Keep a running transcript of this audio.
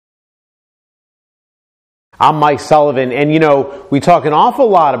I'm Mike Sullivan, and you know, we talk an awful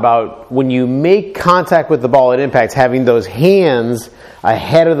lot about when you make contact with the ball at impact, having those hands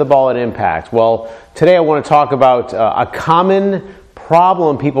ahead of the ball at impact. Well, today I want to talk about a common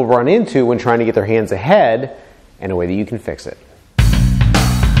problem people run into when trying to get their hands ahead and a way that you can fix it.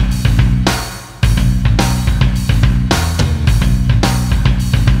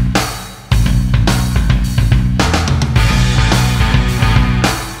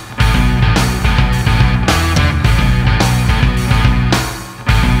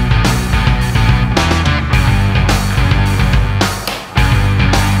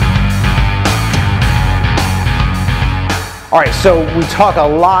 All right, so we talk a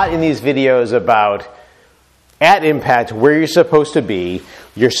lot in these videos about at impact where you're supposed to be.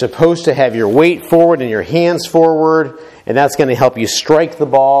 You're supposed to have your weight forward and your hands forward, and that's going to help you strike the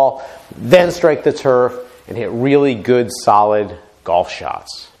ball, then strike the turf, and hit really good, solid golf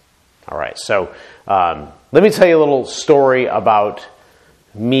shots. All right, so let me tell you a little story about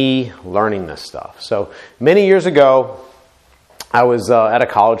me learning this stuff. So many years ago, I was at a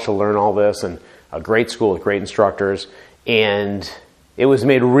college to learn all this, and a great school with great instructors. And it was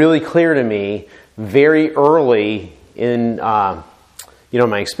made really clear to me very early in my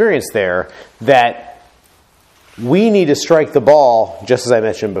experience there that we need to strike the ball just as I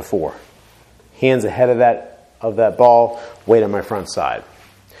mentioned before. Hands ahead of that ball, weight on my front side.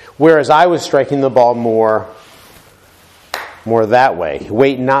 Whereas I was striking the ball more that way.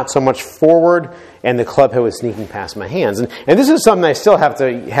 Weight not so much forward, and the club head was sneaking past my hands. And this is something I still have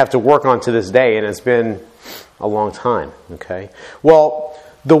to work on to this day, and it's been a long time, okay? Well,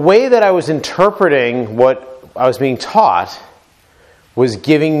 the way that I was interpreting what I was being taught was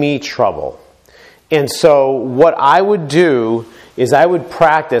giving me trouble. And so what I would do is I would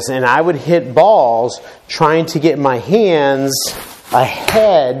practice and I would hit balls trying to get my hands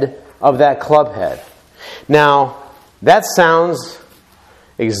ahead of that club head. Now, that sounds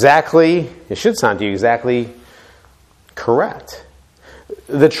it should sound to you exactly correct.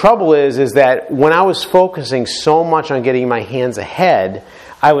 The trouble is that when I was focusing so much on getting my hands ahead,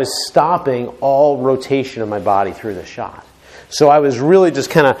 I was stopping all rotation of my body through the shot. So I was really just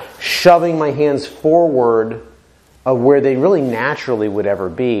kind of shoving my hands forward of where they really naturally would ever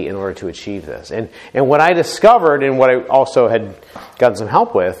be in order to achieve this. And what I discovered, and what I also had gotten some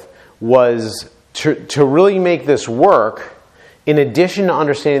help with, was to really make this work, in addition to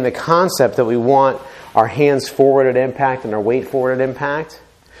understanding the concept that we want our hands forward at impact and our weight forward at impact,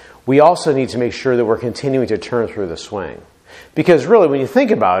 we also need to make sure that we're continuing to turn through the swing. Because really, when you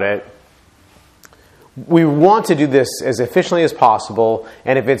think about it, we want to do this as efficiently as possible,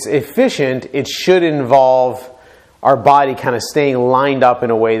 and if it's efficient, it should involve our body kind of staying lined up in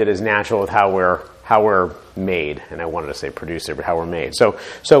a way that is natural with how we're made. And I wanted to say producer, but how we're made. So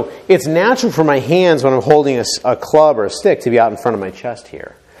it's natural for my hands when I'm holding a club or a stick to be out in front of my chest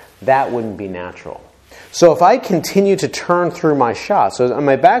here. That wouldn't be natural. So if I continue to turn through my shot, so on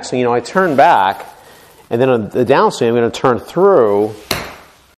my backswing, I turn back, and then on the downswing, I'm going to turn through.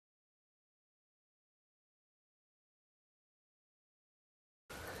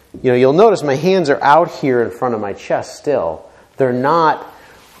 You'll notice my hands are out here in front of my chest still. They're not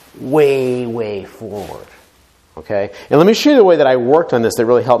way, way forward. Okay? And let me show you the way that I worked on this that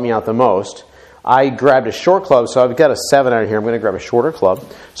really helped me out the most. I grabbed a short club, so I've got a 7 out here. I'm going to grab a shorter club.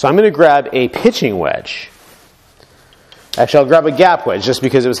 So I'm going to grab a pitching wedge. Actually, I'll grab a gap wedge just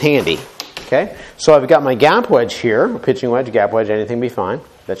because it was handy. Okay? So I've got my gap wedge here, a pitching wedge, gap wedge, anything be fine.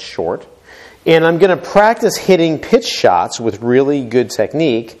 That's short. And I'm going to practice hitting pitch shots with really good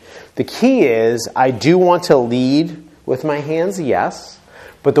technique. The key is I do want to lead with my hands, yes.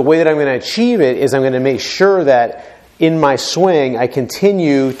 But the way that I'm going to achieve it is I'm going to make sure that in my swing, I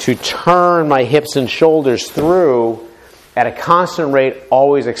continue to turn my hips and shoulders through at a constant rate,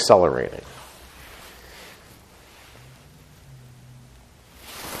 always accelerating.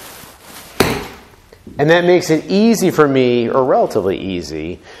 And that makes it easy for me, or relatively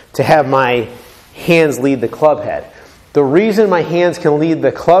easy, to have my hands lead the club head. The reason my hands can lead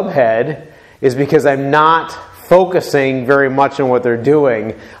the club head is because I'm not focusing very much on what they're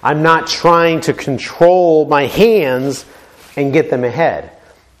doing. I'm not trying to control my hands and get them ahead.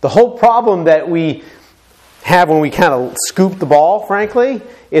 The whole problem that we have when we kind of scoop the ball, frankly,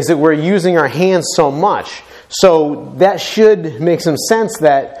 is that we're using our hands so much. So that should make some sense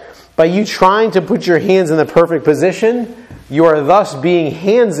that by you trying to put your hands in the perfect position, you are thus being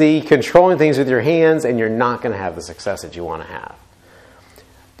handsy, controlling things with your hands, and you're not going to have the success that you want to have.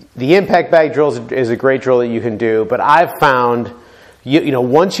 The impact bag drill is a great drill that you can do, but I've found,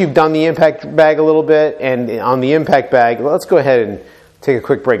 once you've done the impact bag a little bit, and on the impact bag, let's go ahead and take a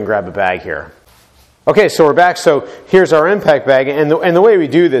quick break and grab a bag here. Okay, so we're back. So here's our impact bag, and the way we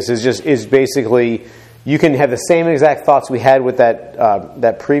do this is basically you can have the same exact thoughts we had with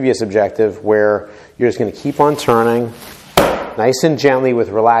that previous objective, where you're just going to keep on turning, nice and gently with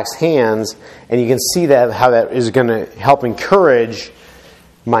relaxed hands, and you can see that how that is going to help encourage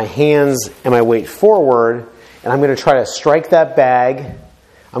my hands and my weight forward, and I'm going to try to strike that bag.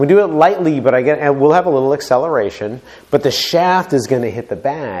 I'm going to do it lightly, but we'll have a little acceleration, but the shaft is going to hit the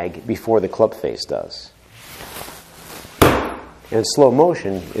bag before the club face does. And in slow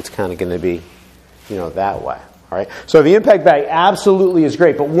motion, it's kind of going to be, that way. All right. So the impact bag absolutely is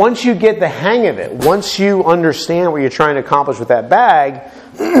great, but once you get the hang of it, once you understand what you're trying to accomplish with that bag,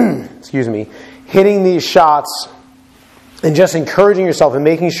 excuse me, hitting these shots and just encouraging yourself and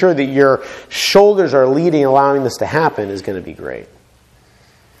making sure that your shoulders are leading, allowing this to happen, is going to be great.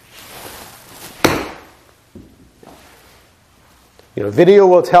 Video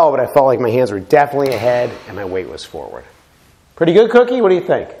will tell, but I felt like my hands were definitely ahead and my weight was forward. Pretty good, Cookie? What do you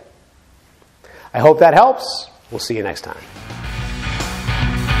think? I hope that helps. We'll see you next time.